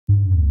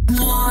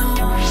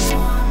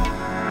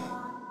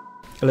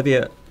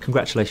Olivia,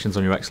 congratulations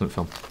on your excellent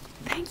film.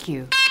 Thank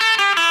you.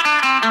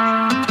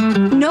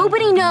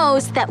 Nobody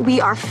knows that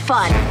we are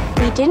fun.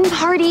 We didn't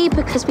party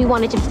because we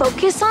wanted to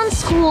focus on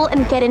school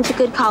and get into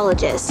good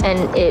colleges.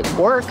 And it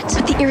worked.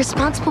 But the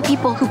irresponsible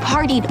people who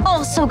partied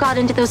also got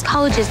into those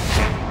colleges.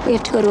 We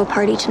have to go to a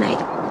party tonight.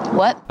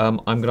 What? I'm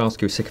going to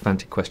ask you a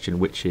sycophantic question,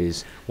 which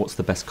is, what's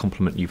the best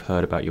compliment you've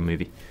heard about your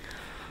movie?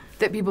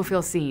 That people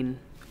feel seen.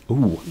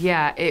 Ooh.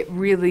 Yeah, it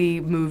really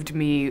moved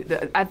me.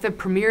 At the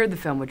premiere of the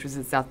film, which was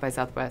at South by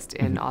Southwest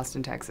in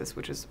Austin, Texas,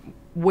 which is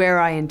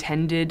where I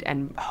intended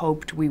and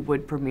hoped we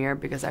would premiere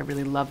because I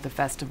really love the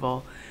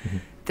festival,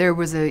 there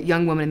was a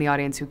young woman in the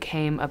audience who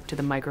came up to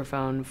the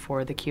microphone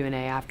for the Q&A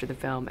after the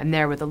film, and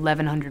there with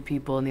 1,100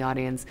 people in the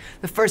audience,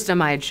 the first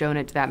time I had shown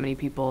it to that many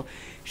people,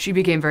 she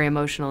became very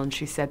emotional and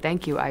she said,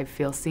 "Thank you, I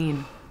feel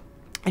seen."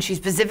 And she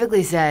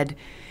specifically said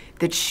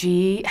that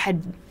she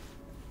had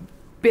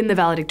been the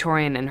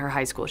valedictorian in her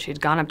high school. She had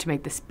gone up to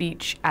make the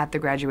speech at the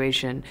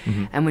graduation,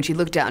 and when she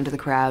looked out into the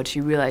crowd, she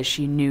realized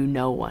she knew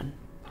no one.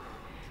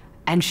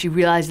 And she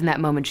realized in that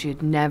moment she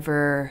had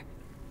never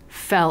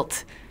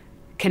felt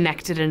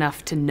connected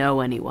enough to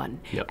know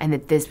anyone, and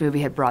that this movie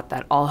had brought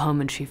that all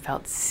home, and she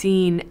felt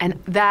seen. And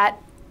that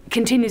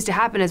continues to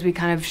happen as we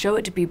kind of show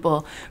it to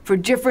people. For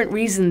different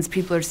reasons,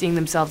 people are seeing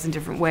themselves in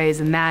different ways,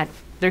 and that,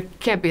 there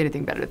can't be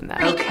anything better than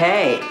that.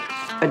 Okay.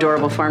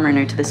 Adorable farmer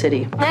new to the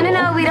city.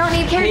 No, we don't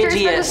need characters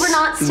Hideous, because we're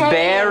not staying.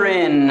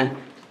 barren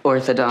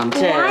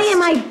orthodontist. Why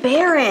am I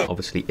barren?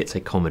 Obviously, it's a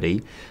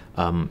comedy.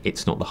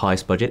 It's not the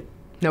highest budget.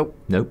 Nope.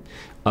 Nope.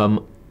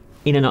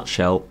 In a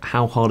nutshell,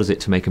 how hard is it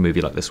to make a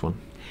movie like this one?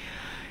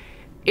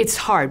 It's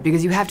hard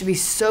because you have to be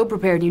so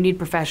prepared. You need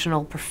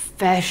professional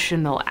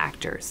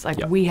actors.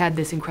 Like, we had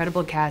this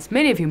incredible cast,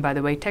 many of whom, by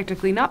the way,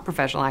 technically not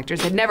professional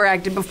actors, had never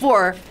acted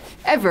before,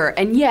 ever,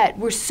 and yet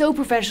we're so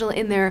professional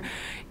in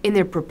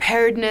their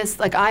preparedness.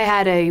 Like, I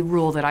had a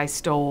rule that I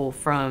stole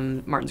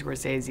from Martin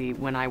Scorsese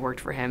when I worked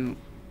for him,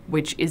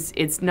 which is,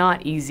 it's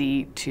not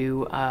easy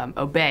to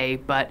obey,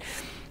 but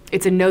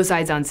it's a no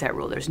sides on set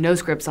rule. There's no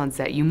scripts on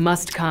set. You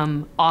must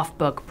come off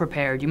book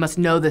prepared. You must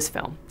know this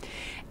film.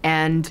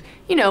 And,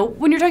 you know,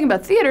 when you're talking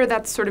about theater,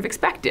 that's sort of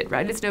expected,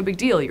 right? It's no big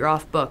deal. You're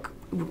off book,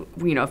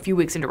 you know, a few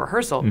weeks into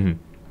rehearsal.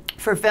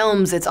 For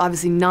films, it's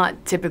obviously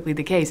not typically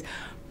the case,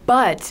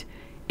 but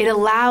it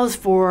allows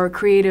for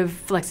creative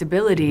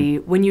flexibility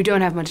when you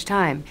don't have much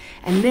time.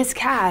 And this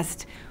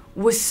cast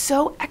was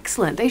so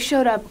excellent. They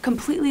showed up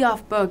completely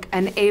off book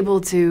and able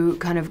to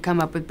kind of come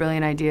up with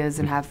brilliant ideas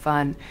and have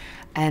fun.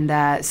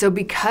 And so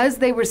because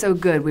they were so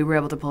good, we were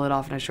able to pull it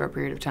off in a short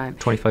period of time.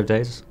 25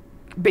 days?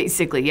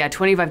 Basically, yeah,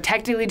 25,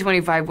 technically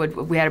 25,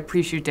 we had a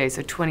pre-shoot day,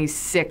 so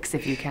 26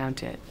 if you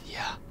count it.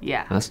 Yeah.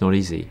 Yeah. That's not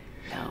easy.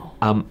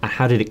 No.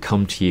 How did it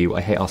come to you? I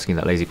hate asking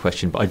that lazy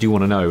question, but I do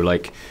want to know,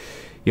 like,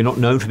 you're not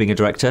known for being a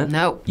director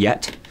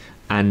yet,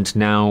 and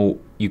now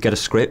you get a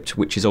script,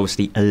 which is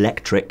obviously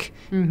electric.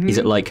 Is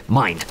it like,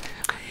 mine?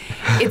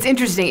 It's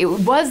interesting. It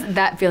was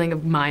that feeling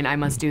of mine, I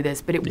must do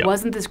this, but it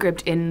wasn't the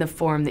script in the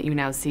form that you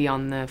now see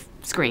on the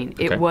screen.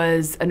 It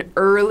was an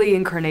early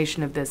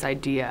incarnation of this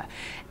idea.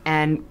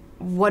 And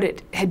what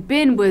it had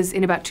been was,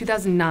 in about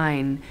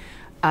 2009,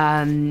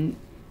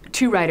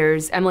 two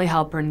writers, Emily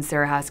Halpern and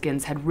Sarah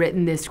Haskins, had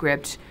written this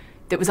script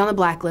that was on the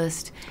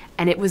blacklist,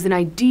 and it was an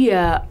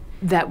idea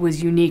that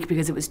was unique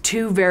because it was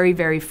two very,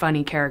 very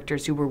funny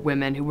characters who were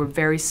women, who were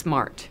very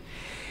smart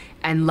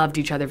and loved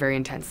each other very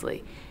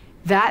intensely.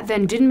 That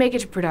then didn't make it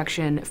to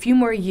production. A few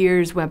more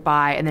years went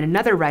by, and then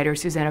another writer,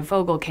 Susanna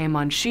Fogel, came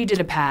on. She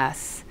did a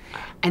pass,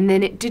 and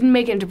then it didn't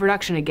make it into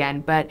production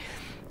again. But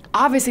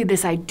obviously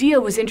this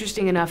idea was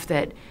interesting enough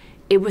that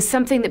it was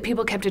something that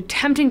people kept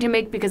attempting to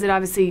make because it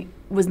obviously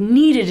was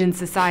needed in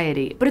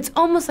society. But it's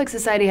almost like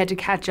society had to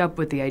catch up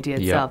with the idea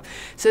itself.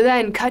 So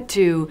then, cut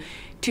to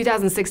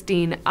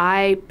 2016,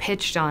 I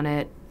pitched on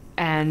it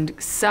and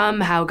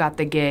somehow got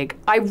the gig.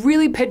 I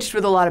really pitched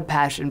with a lot of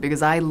passion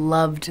because I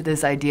loved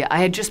this idea. I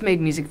had just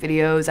made music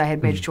videos, I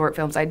had made short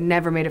films, I'd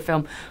never made a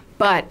film,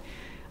 but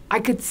I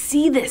could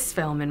see this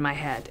film in my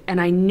head, and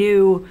I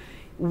knew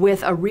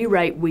with a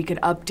rewrite we could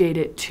update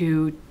it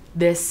to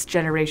this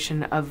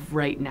generation of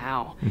right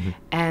now.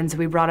 And so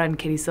we brought on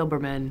Katie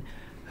Silberman,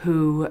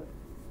 who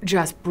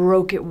just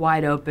broke it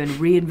wide open,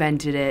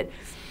 reinvented it,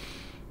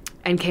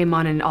 and came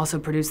on and also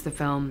produced the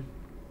film.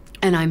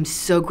 And I'm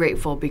so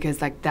grateful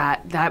because like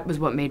that was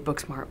what made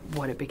Booksmart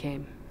what it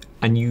became.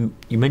 And you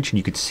mentioned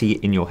you could see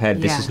it in your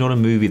head. This is not a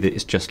movie that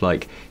is just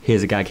like,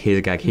 here's a gag, here's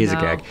a gag, here's a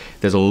gag.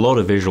 There's a lot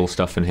of visual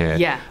stuff in here.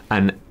 Yeah.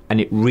 And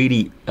it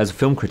really, as a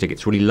film critic,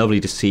 it's really lovely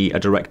to see a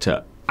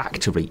director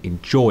actively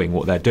enjoying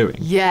what they're doing.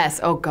 Yes,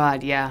 oh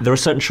God, yeah. There are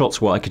certain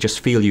shots where I could just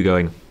feel you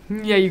going,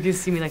 yeah, you can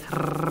see me like,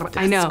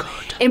 I know.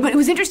 But it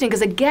was interesting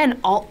because again,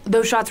 all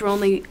those shots were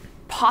only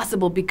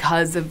possible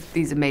because of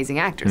these amazing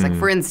actors. Like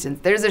for instance,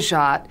 there's a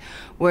shot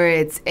where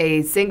it's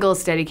a single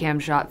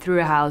Steadicam shot through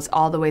a house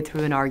all the way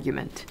through an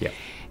argument.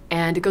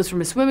 And it goes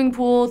from a swimming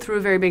pool through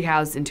a very big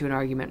house into an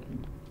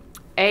argument.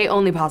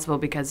 only possible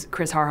because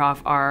Chris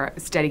Harhoff, our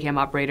Steadicam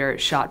operator,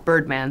 shot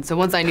Birdman. So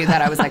once I knew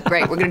that, I was like,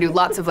 great, we're going to do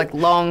lots of like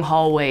long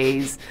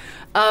hallways.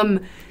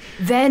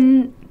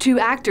 Then 2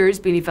 actors,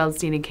 Beanie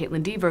Feldstein and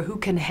Caitlin Dever, who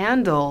can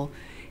handle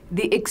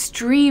the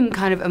extreme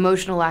kind of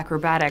emotional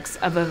acrobatics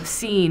of a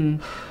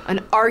scene,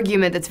 an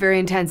argument that's very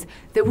intense,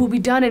 that will be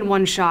done in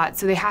one shot.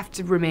 So they have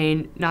to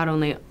remain not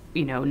only,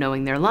 you know,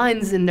 knowing their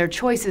lines and their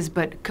choices,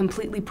 but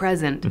completely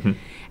present.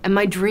 And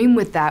my dream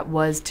with that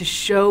was to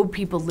show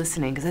people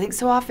listening, because I think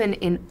so often,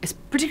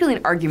 particularly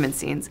in argument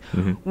scenes,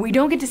 we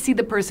don't get to see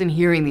the person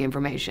hearing the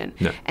information.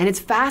 No. And it's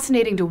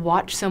fascinating to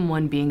watch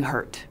someone being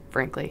hurt,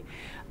 frankly,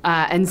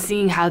 and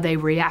seeing how they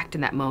react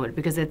in that moment,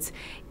 because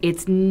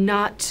it's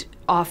not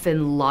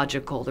often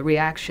logical. The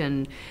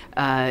reaction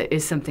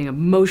is something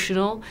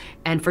emotional,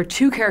 and for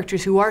 2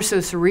 characters who are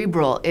so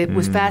cerebral, it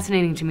was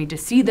fascinating to me to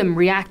see them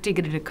reacting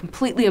in a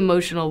completely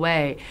emotional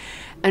way.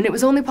 And it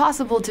was only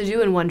possible to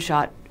do in one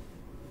shot.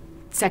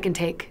 Second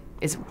take,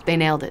 they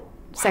nailed it.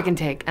 Second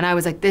take. And I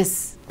was like,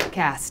 this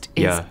cast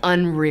is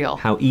unreal.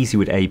 How easy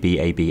would A, B,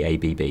 A, B, A,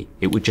 B be?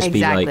 It would just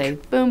be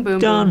like, boom, boom,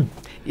 done. Boom.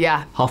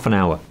 Yeah. Half an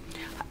hour.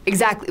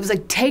 Exactly. It was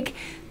like, take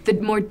the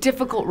more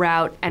difficult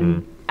route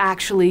and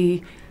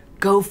actually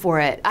go for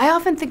it. I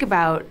often think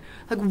about,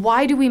 like,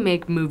 why do we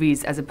make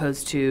movies as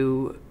opposed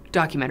to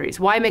documentaries?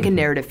 Why make a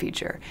narrative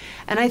feature?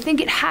 And I think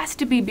it has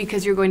to be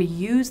because you're going to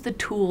use the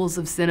tools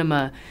of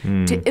cinema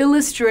to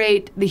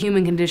illustrate the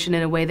human condition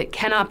in a way that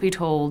cannot be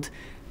told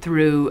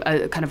through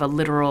a kind of a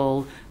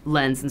literal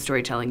lens in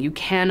storytelling. You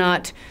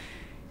cannot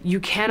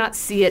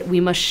see it, we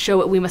must show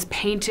it, we must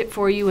paint it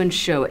for you and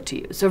show it to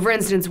you. So for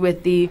instance,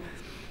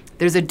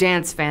 there's a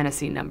dance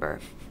fantasy number.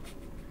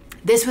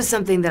 This was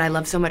something that I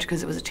loved so much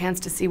because it was a chance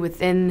to see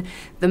within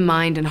the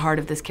mind and heart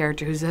of this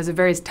character who has a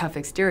very tough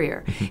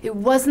exterior. It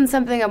wasn't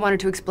something I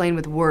wanted to explain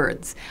with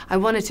words. I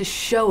wanted to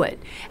show it.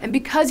 And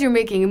because you're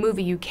making a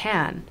movie, you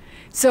can.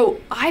 So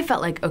I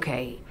felt like,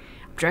 okay,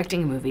 I'm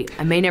directing a movie.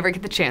 I may never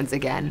get the chance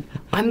again.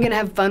 I'm going to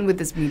have fun with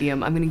this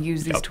medium. I'm going to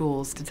use these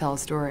tools to tell a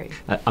story.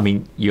 I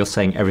mean, you're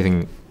saying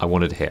everything I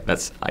wanted to hear.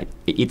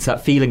 It's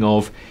that feeling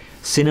of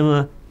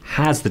cinema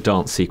has the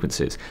dance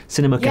sequences.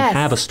 Cinema can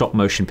have a stop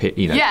motion pit,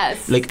 you know.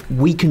 Yes. Like,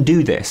 we can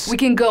do this. We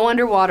can go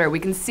underwater. We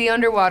can see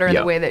underwater in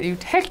a way that you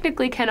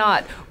technically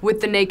cannot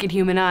with the naked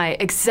human eye,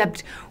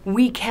 except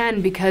we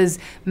can because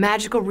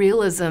magical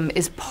realism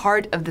is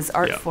part of this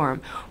art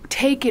form.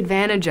 Take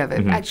advantage of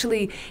it.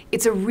 Actually,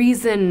 it's a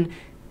reason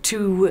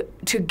to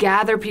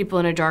gather people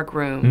in a dark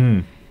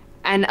room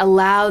and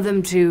allow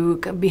them to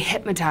be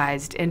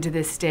hypnotized into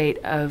this state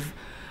of,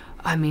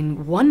 I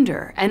mean,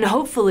 wonder. And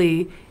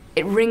hopefully,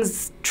 it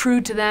rings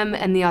true to them,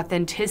 and the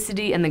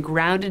authenticity and the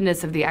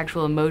groundedness of the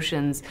actual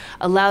emotions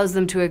allows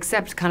them to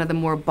accept kind of the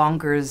more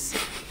bonkers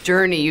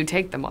journey you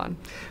take them on.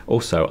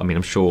 Also, I mean,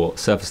 I'm sure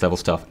surface level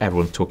stuff,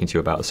 everyone's talking to you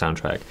about the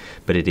soundtrack,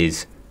 but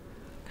it's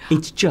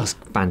just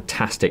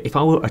fantastic. If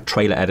I were a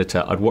trailer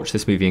editor, I'd watch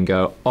this movie and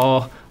go,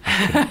 oh,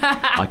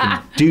 I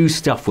can do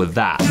stuff with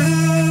that.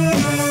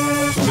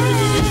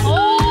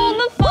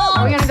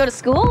 Are we gonna go to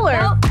school or?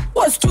 No.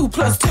 What's 2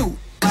 + 2?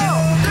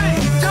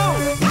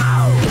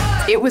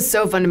 It was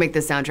so fun to make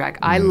this soundtrack.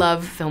 I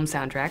love film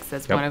soundtracks.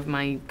 That's one of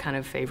my kind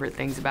of favorite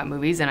things about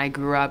movies. And I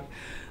grew up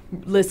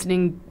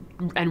listening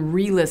and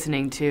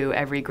re-listening to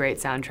every great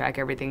soundtrack,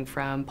 everything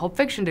from Pulp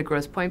Fiction to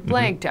Grosse Pointe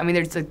Blank. I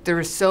mean, there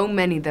are so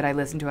many that I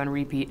listen to on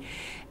repeat.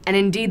 And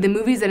indeed, the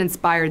movies that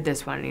inspired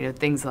this one, you know,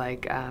 things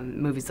like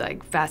movies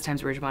like Fast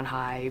Times at Ridgemont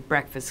High,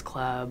 Breakfast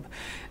Club,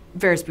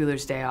 Ferris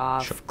Bueller's Day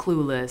Off,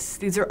 Clueless.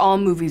 These are all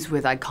movies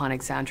with iconic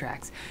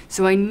soundtracks.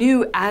 So I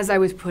knew as I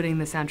was putting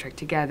the soundtrack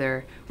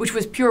together, which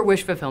was pure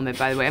wish fulfillment,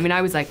 by the way. I mean,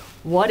 I was like,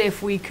 what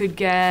if we could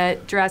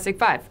get Jurassic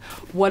 5?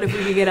 What if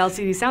we could get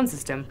LCD Sound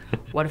System?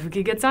 What if we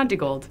could get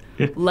Santigold?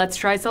 Let's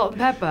try Salt and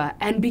Pepper.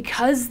 And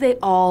because they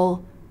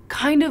all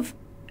kind of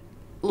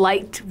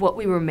liked what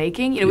we were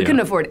making, you know, we couldn't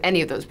afford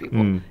any of those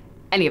people,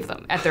 any of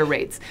them, at their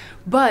rates.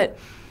 But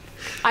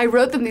I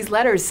wrote them these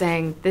letters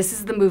saying, this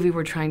is the movie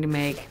we're trying to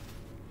make.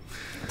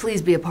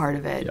 Please be a part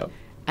of it.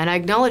 And I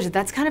acknowledge that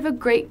that's kind of a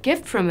great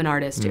gift from an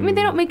artist. I mean,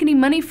 they don't make any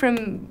money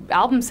from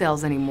album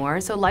sales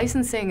anymore, so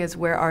licensing is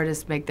where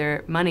artists make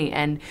their money.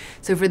 And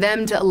so for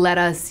them to let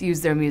us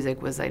use their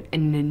music was like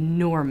an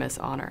enormous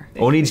honor.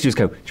 All you need to do is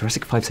go,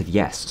 Jurassic 5 said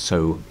yes,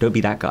 so don't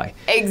be that guy.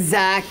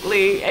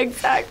 Exactly,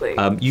 exactly.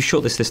 You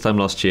shot this time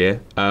last year.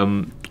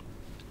 I'm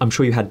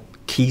sure you had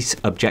key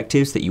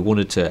objectives that you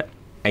wanted to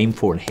aim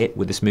for and hit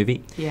with this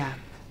movie. Yeah.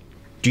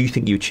 Do you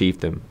think you achieved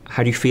them?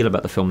 How do you feel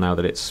about the film now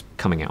that it's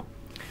coming out?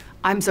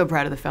 I'm so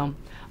proud of the film.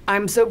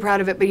 I'm so proud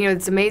of it, but you know,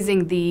 it's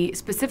amazing the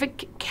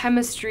specific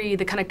chemistry,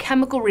 the kind of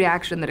chemical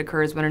reaction that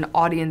occurs when an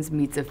audience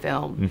meets a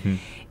film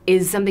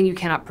is something you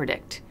cannot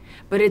predict.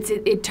 but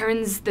it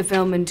turns the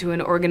film into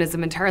an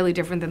organism entirely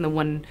different than the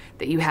one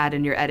that you had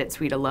in your edit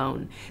suite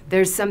alone.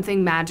 There's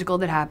something magical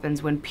that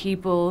happens when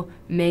people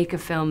make a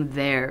film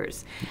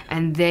theirs,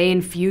 and they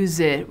infuse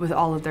it with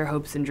all of their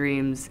hopes and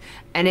dreams.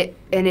 And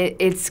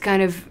it's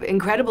kind of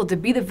incredible to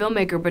be the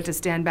filmmaker, but to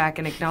stand back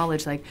and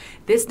acknowledge, like,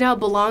 this now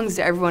belongs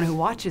to everyone who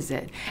watches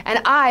it.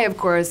 And I, of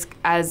course,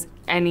 as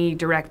any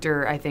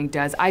director, I think,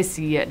 does, I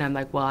see it and I'm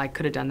like, well, I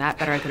could have done that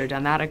better, I could have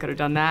done that, I could have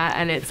done that.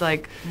 And it's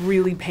like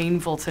really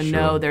painful to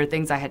know there are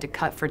things I had to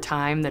cut for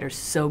time that are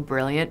so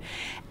brilliant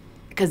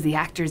because the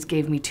actors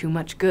gave me too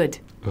much good.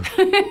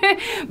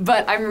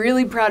 But I'm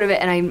really proud of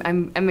it,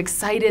 and I'm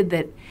excited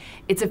that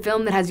it's a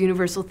film that has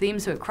universal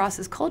themes, so it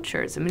crosses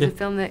cultures. I mean, it's a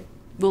film that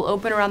will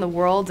open around the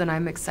world, and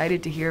I'm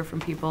excited to hear from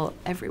people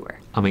everywhere.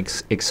 I'm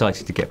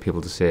excited to get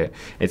people to see it.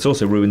 It's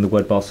also ruined the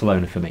word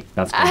Barcelona for me.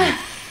 That's gone.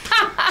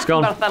 It's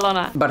gone.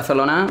 Barcelona.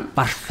 Barcelona.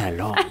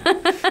 Barcelona.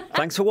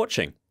 Thanks for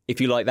watching. If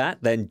you like that,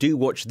 then do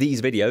watch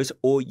these videos,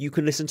 or you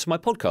can listen to my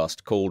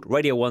podcast called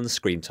Radio 1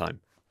 Screen Time.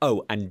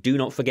 Oh, and do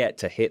not forget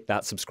to hit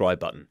that subscribe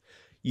button.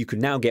 You can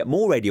now get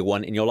more Radio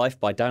 1 in your life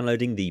by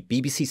downloading the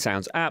BBC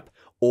Sounds app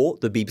or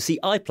the BBC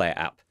iPlayer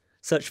app.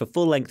 Search for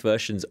full-length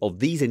versions of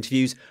these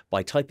interviews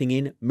by typing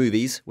in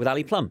Movies with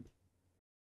Ali Plumb.